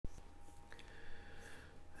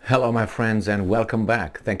Hello my friends and welcome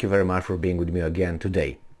back. Thank you very much for being with me again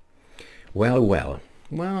today. Well,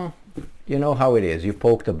 you know how it is. You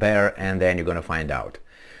poke the bear and then you're gonna find out.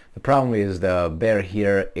 The problem is the bear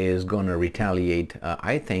here is gonna retaliate,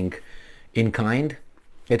 I think, in kind.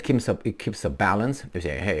 It keeps a balance. You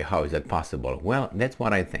say, hey, how is that possible? Well, that's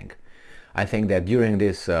what I think. I think that during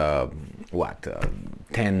this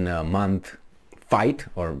 10-month fight,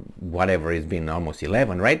 or whatever, it's been almost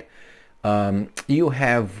 11, right? You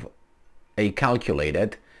have a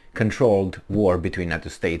calculated, controlled war between the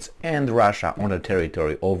United States and Russia on the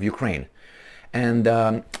territory of Ukraine. And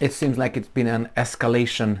it seems like it's been an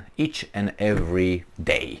escalation each and every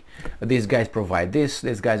day. These guys provide this,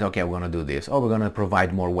 these guys, okay, we're gonna do this. Oh, we're gonna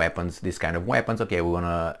provide more weapons, this kind of weapons. Okay,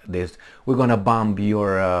 we're gonna bomb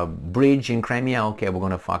your bridge in Crimea. Okay, we're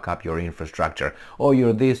gonna fuck up your infrastructure. Oh,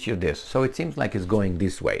 you're this, you're this. So it seems like it's going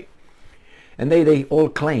this way. And they all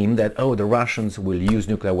claim that, oh, the Russians will use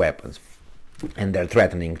nuclear weapons. And they're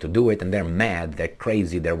threatening to do it, and they're mad, they're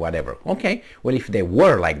crazy, they're whatever. Okay, well, if they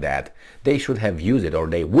were like that, they should have used it, or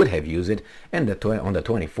they would have used it on the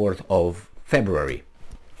 24th of February.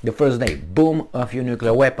 The first day, boom, a few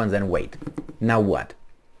nuclear weapons, and wait. Now what?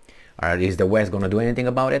 Is the West going to do anything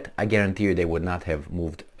about it? I guarantee you they would not have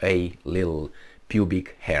moved a little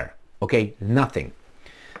pubic hair. Okay, nothing.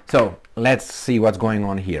 So, let's see what's going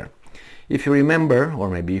on here. If you remember, or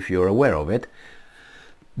maybe if you're aware of it,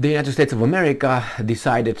 the United States of America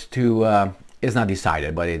decided to, it's not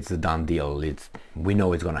decided, but it's a done deal, we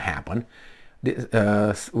know it's going to happen.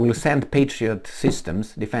 We'll send Patriot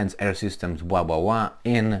systems, defense air systems,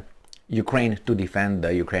 in Ukraine to defend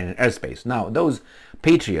the Ukrainian airspace. Now, those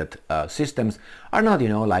Patriot systems are not,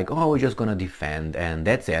 like, oh, we're just going to defend and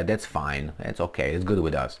that's it, that's fine, that's okay, it's good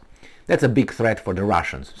with us. That's a big threat for the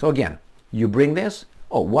Russians. So again, you bring this,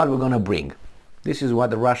 oh, what we're going to bring? This is what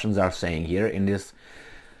the Russians are saying here in this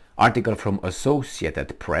article from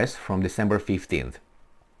Associated Press from December 15th.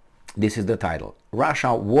 This is the title.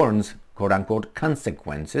 Russia warns, quote-unquote,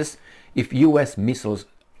 consequences if US missiles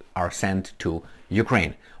are sent to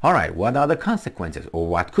Ukraine. All right, what are the consequences, or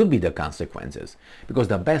what could be the consequences? Because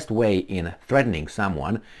the best way in threatening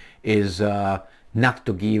someone is not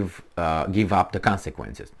to give up the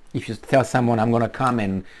consequences. If you tell someone, I'm going to come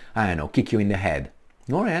and, I don't know, kick you in the head.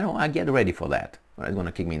 All right, I get ready for that. It's going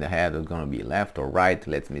to kick me in the head. It's going to be left or right.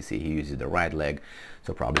 Let me see. He uses the right leg,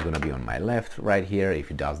 so probably going to be on my left right here. If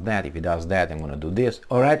he does that, I'm going to do this.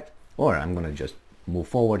 All right, or I'm going to just move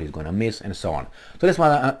forward. He's going to miss, and so on. So that's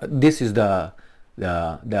why this is the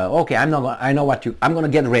okay. I'm going to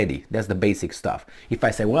get ready. That's the basic stuff. If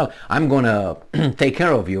I say, well, I'm going to take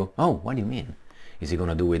care of you. Oh, what do you mean? Is he going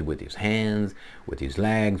to do it with his hands, with his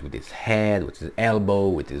legs, with his head, with his elbow,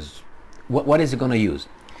 with his what is he going to use?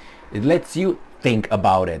 It lets you think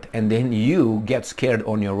about it, and then you get scared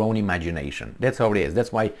on your own imagination. That's how it is.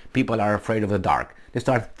 That's why people are afraid of the dark. They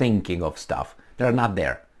start thinking of stuff that are not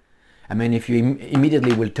there. I mean, if you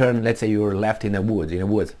immediately will turn, let's say you're left in the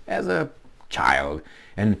woods as a child,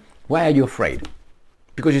 and why are you afraid?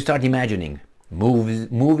 Because you start imagining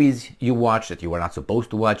movies you watched that you were not supposed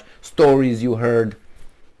to watch, stories you heard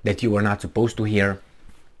that you were not supposed to hear.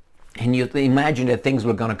 And you imagine that things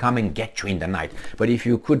were gonna come and get you in the night. But if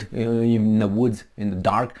you could, in the woods, in the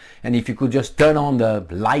dark, and if you could just turn on the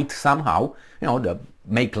light somehow,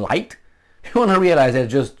 make light, you wanna realize there's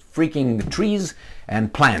just freaking trees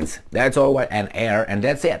and plants. That's all, and air, and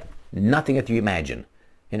that's it. Nothing that you imagine.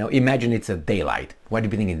 Imagine it's a daylight. What do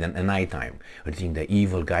you think in the nighttime? Or do you think the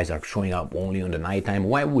evil guys are showing up only on the nighttime?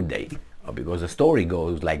 Why would they? Oh, because the story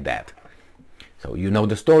goes like that. So you know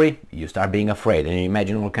the story, you start being afraid, and you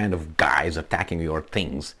imagine all kind of guys attacking your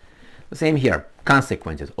things. The same here,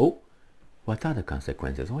 consequences. Oh, what are the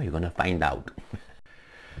consequences? Oh, you're gonna find out.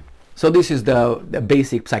 So this is the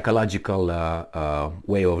basic psychological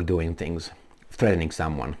way of doing things, threatening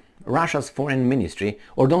someone. Russia's foreign ministry,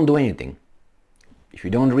 or don't do anything. If you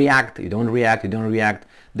don't react, they're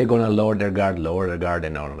gonna lower their guard,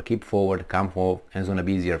 and they're gonna keep forward, come forward, and it's gonna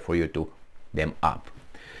be easier for you to them up.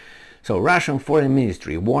 So Russian Foreign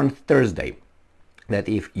Ministry warned Thursday that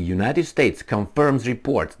if United States confirms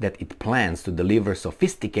reports that it plans to deliver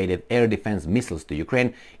sophisticated air defense missiles to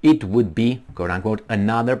Ukraine, it would be, quote-unquote,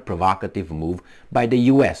 another provocative move by the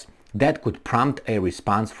US that could prompt a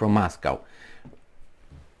response from Moscow.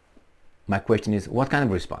 My question is, what kind of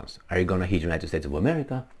response? Are you going to hit United States of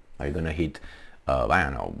America? Are you going to hit, I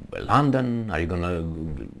don't know, London? Are you going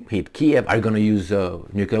to hit Kiev? Are you going to use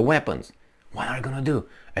nuclear weapons? What are you going to do?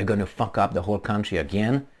 Are you going to fuck up the whole country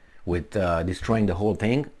again with destroying the whole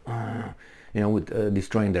thing? With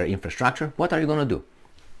destroying their infrastructure? What are you going to do?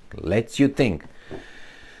 Lets you think.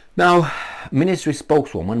 Now, Ministry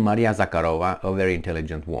spokeswoman Maria Zakharova, a very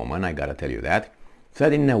intelligent woman, I gotta tell you that,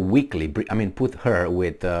 said in a weekly, put her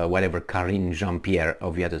with whatever Karine Jean-Pierre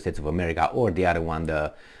of the United States of America, or the other one,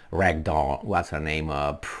 the ragdoll, what's her name,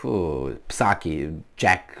 Psaki,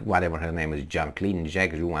 Jack, whatever her name is, Jacqueline,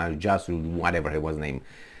 Jack, just whatever her was name,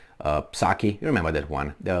 Psaki, you remember that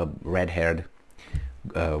one, the red-haired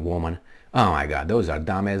woman. Oh my god, those are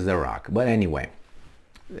dumb as the rock. But anyway,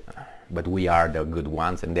 but we are the good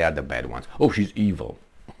ones and they are the bad ones. Oh, she's evil.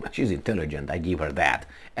 She's intelligent, I give her that,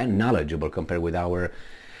 and knowledgeable compared with our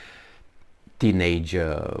teenage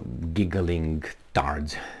giggling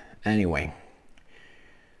tards. Anyway,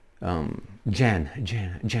 Jen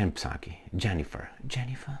Psaki, Jennifer.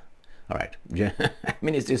 All right,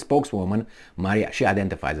 Ministry spokeswoman Maria. She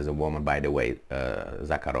identifies as a woman, by the way,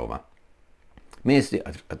 Zakharova.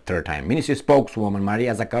 Ministry spokeswoman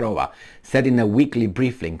Maria Zakharova said in a weekly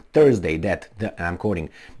briefing Thursday that, I'm quoting,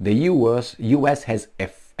 the U.S. has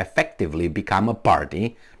effectively become a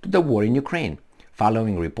party to the war in Ukraine,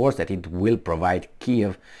 following reports that it will provide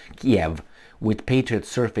Kiev with Patriot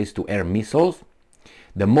surface-to-air missiles,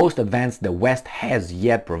 the most advanced the West has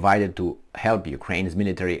yet provided to help Ukraine's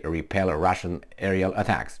military repel Russian aerial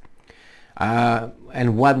attacks.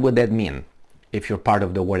 And what would that mean? If you're part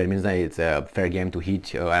of the war, that means that it's a fair game to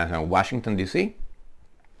hit I don't know, Washington, D.C.?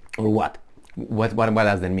 Or what? What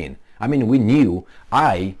does that mean? I mean, we knew,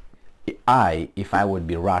 if I would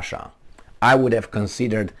be Russia, I would have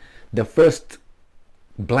considered the first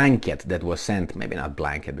blanket that was sent, maybe not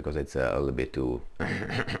blanket because it's a little bit too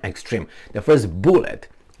extreme, the first bullet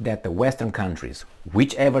that the Western countries,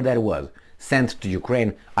 whichever that was, sent to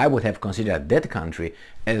Ukraine, I would have considered that country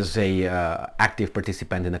as a active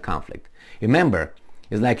participant in the conflict. Remember,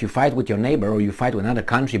 it's like you fight with your neighbor or you fight with another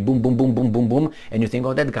country, boom, boom, boom, boom, boom, boom, and you think,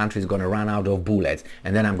 oh, that country is going to run out of bullets,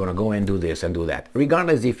 and then I'm going to go and do this and do that.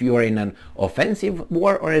 Regardless if you are in an offensive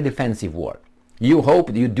war or a defensive war. You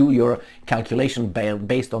hope you do your calculation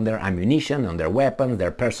based on their ammunition, on their weapons, their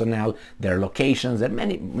personnel, their locations, and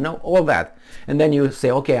many, all that. And then you say,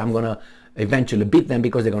 okay, I'm going to eventually beat them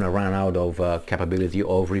because they're going to run out of capability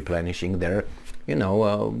of replenishing their,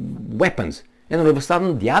 weapons. And all of a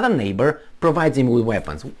sudden, the other neighbor provides him with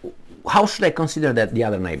weapons. How should I consider that the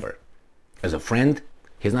other neighbor? As a friend?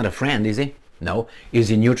 He's not a friend, is he? No. Is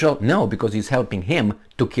he neutral? No, because he's helping him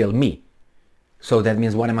to kill me. So that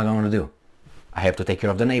means what am I going to do? I have to take care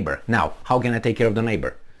of the neighbor. Now, how can I take care of the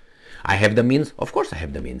neighbor? I have the means? Of course I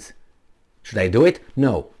have the means. Should I do it?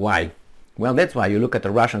 No. Why? Well, that's why you look at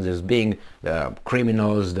the Russians as being the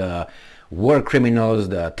criminals, the war criminals,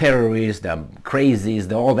 the terrorists, the crazies,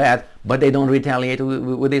 all that, but they don't retaliate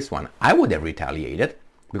with this one. I would have retaliated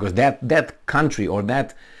because that country or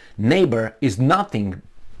that neighbor is nothing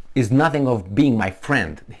of being my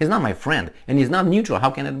friend. He's not my friend and he's not neutral.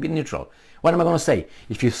 How can it be neutral? What am I going to say?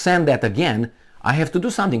 If you send that again, I have to do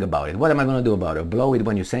something about it. What am I going to do about it? Blow it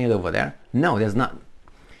when you send it over there? No, there's not.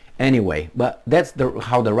 Anyway, but that's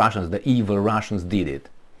how the Russians, the evil Russians, did it.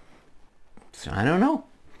 So I don't know.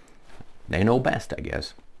 They know best, I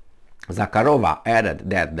guess. Zakharova added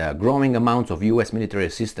that the growing amounts of U.S. military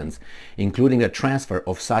assistance, including the transfer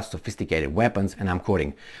of such sophisticated weapons, and I'm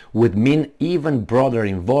quoting, would mean even broader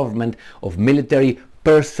involvement of military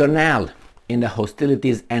personnel in the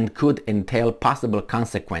hostilities and could entail possible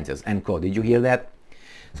consequences, end quote. Did you hear that?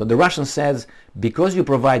 So the Russian says, because you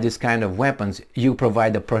provide this kind of weapons, you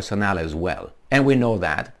provide the personnel as well. And we know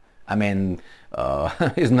that. I mean,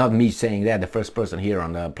 it's not me saying that, the first person here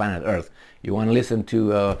on the planet Earth. You want to listen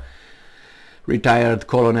to retired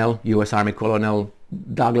colonel, U.S. Army Colonel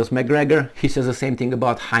Douglas McGregor? He says the same thing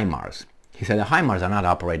about HIMARS. He said the HIMARS are not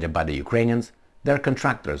operated by the Ukrainians. They're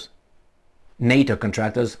contractors. NATO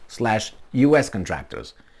contractors / U.S.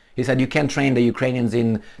 contractors. He said you can't train the Ukrainians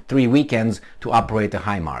in 3 weekends to operate the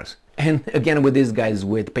HIMARS. And again with these guys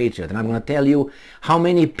with Patriot. And I'm going to tell you how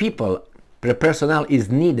many people, the personnel is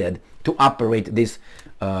needed to operate these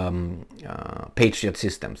Patriot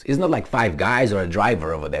systems. It's not like 5 guys or a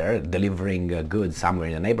driver over there delivering goods somewhere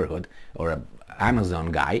in the neighborhood, or an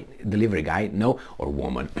Amazon guy, delivery guy, no, or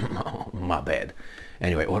woman. My bad.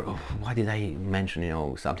 Anyway, or why did I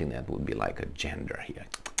mention, something that would be like a gender here?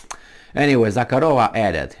 Anyway, Zakharova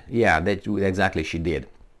added, yeah, that exactly she did.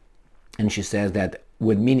 And she says that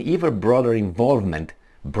would mean even broader involvement,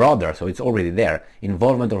 so it's already there,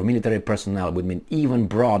 involvement of military personnel would mean even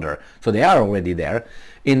broader, so they are already there,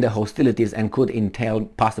 in the hostilities and could entail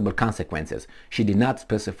possible consequences. She did not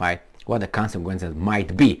specify what the consequences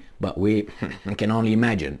might be, but we can only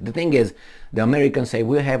imagine. The thing is, the Americans say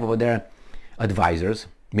we have over there advisors,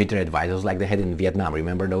 military advisors like they had in Vietnam.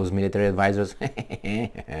 Remember those military advisors?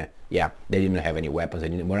 Yeah, they didn't have any weapons. They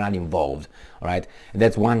were not involved. All right,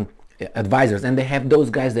 that's one advisors, and they have those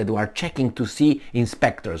guys that are checking to see,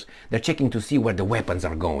 inspectors. They're checking to see where the weapons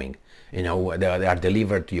are going. You know, they are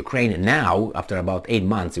delivered to Ukraine now. After about 8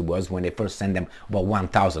 months, it was when they first sent them about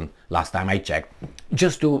 1,000 last time I checked,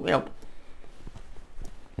 just to, you know,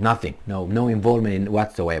 nothing, no involvement in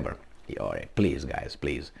whatsoever. All right, please, guys,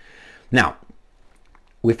 please. Now,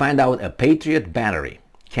 we find out a Patriot battery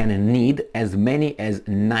can need as many as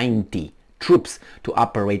 90 troops to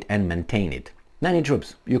operate and maintain it. 90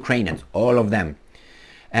 troops, Ukrainians, all of them.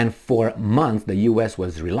 And for months, the US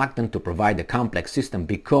was reluctant to provide a complex system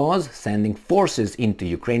because sending forces into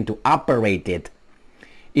Ukraine to operate it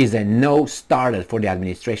is a no-starter for the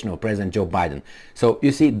administration of President Joe Biden. So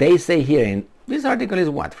you see, they say here, in this article is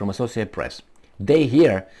what? From Associated Press. They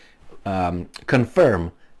here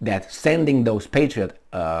confirm that sending those Patriot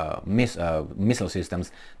missile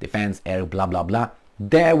systems, defense, air, blah, blah, blah,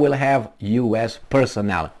 they will have US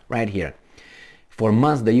personnel right here. For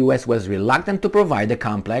months, the US was reluctant to provide the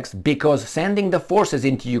complex because sending the forces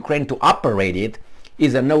into Ukraine to operate it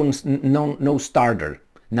is a non-starter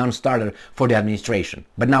for the administration.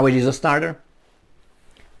 But now it is a starter?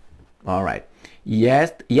 All right.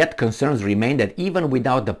 Yes, yet concerns remain that even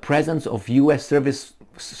without the presence of US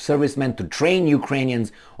servicemen to train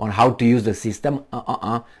Ukrainians on how to use the system,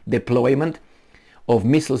 deployment of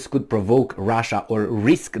missiles could provoke Russia or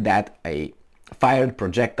risk that a fired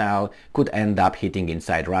projectile could end up hitting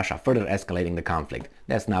inside Russia, further escalating the conflict.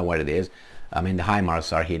 That's not what it is. I mean, the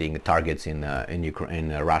HIMARS are hitting targets in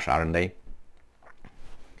Russia, aren't they?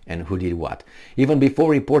 And who did what? Even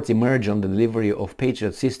before reports emerged on the delivery of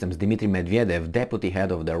Patriot systems, Dmitry Medvedev, deputy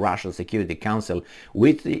head of the Russian Security Council,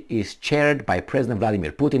 which is chaired by President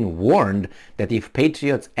Vladimir Putin, warned that if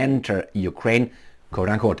Patriots enter Ukraine,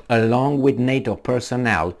 quote-unquote, along with NATO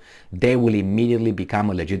personnel, they will immediately become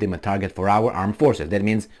a legitimate target for our armed forces. That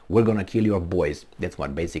means we're going to kill your boys. That's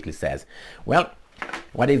what basically says. Well,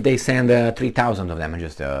 what if they send 3,000 of them and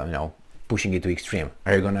just, you know, pushing it to extreme?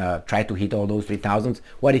 Are you going to try to hit all those 3,000?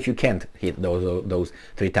 What if you can't hit those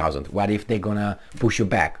 3,000? What if they're going to push you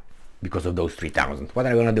back because of those 3,000? What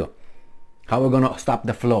are you going to do? How are we going to stop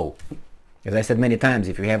the flow? As I said many times,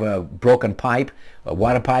 if you have a broken pipe, a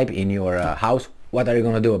water pipe in your house, what are you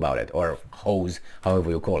going to do about it? Or hose, however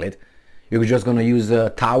you call it. You're just going to use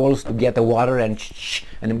towels to get the water and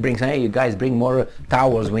bring, hey, you guys bring more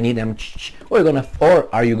towels, we need them.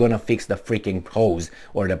 Or are you going to fix the freaking hose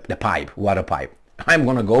or the pipe, water pipe? I'm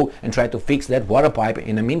going to go and try to fix that water pipe.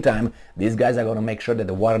 In the meantime, these guys are going to make sure that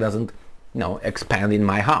the water doesn't, you know, expand in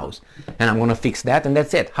my house. And I'm going to fix that, and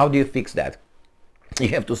that's it. How do you fix that? You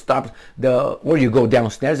have to stop or you go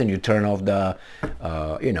downstairs and you turn off the,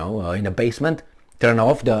 in the basement, turn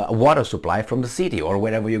off the water supply from the city or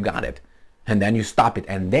wherever you got it. And then you stop it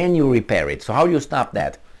and then you repair it. So how do you stop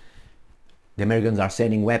that? The Americans are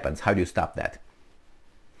sending weapons. How do you stop that?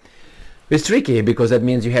 It's tricky because that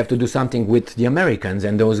means you have to do something with the Americans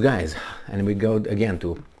and those guys. And we go again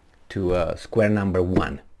to square number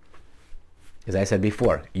one. As I said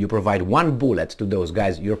before, you provide one bullet to those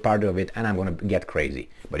guys, you're part of it, and I'm going to get crazy.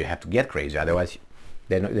 But you have to get crazy, otherwise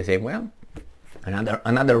they say, well,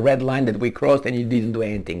 another red line that we crossed and you didn't do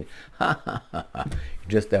anything.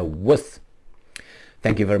 Just a wuss.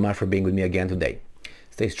 Thank you very much for being with me again today.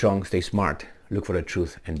 Stay strong, stay smart, look for the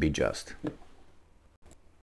truth, and be just.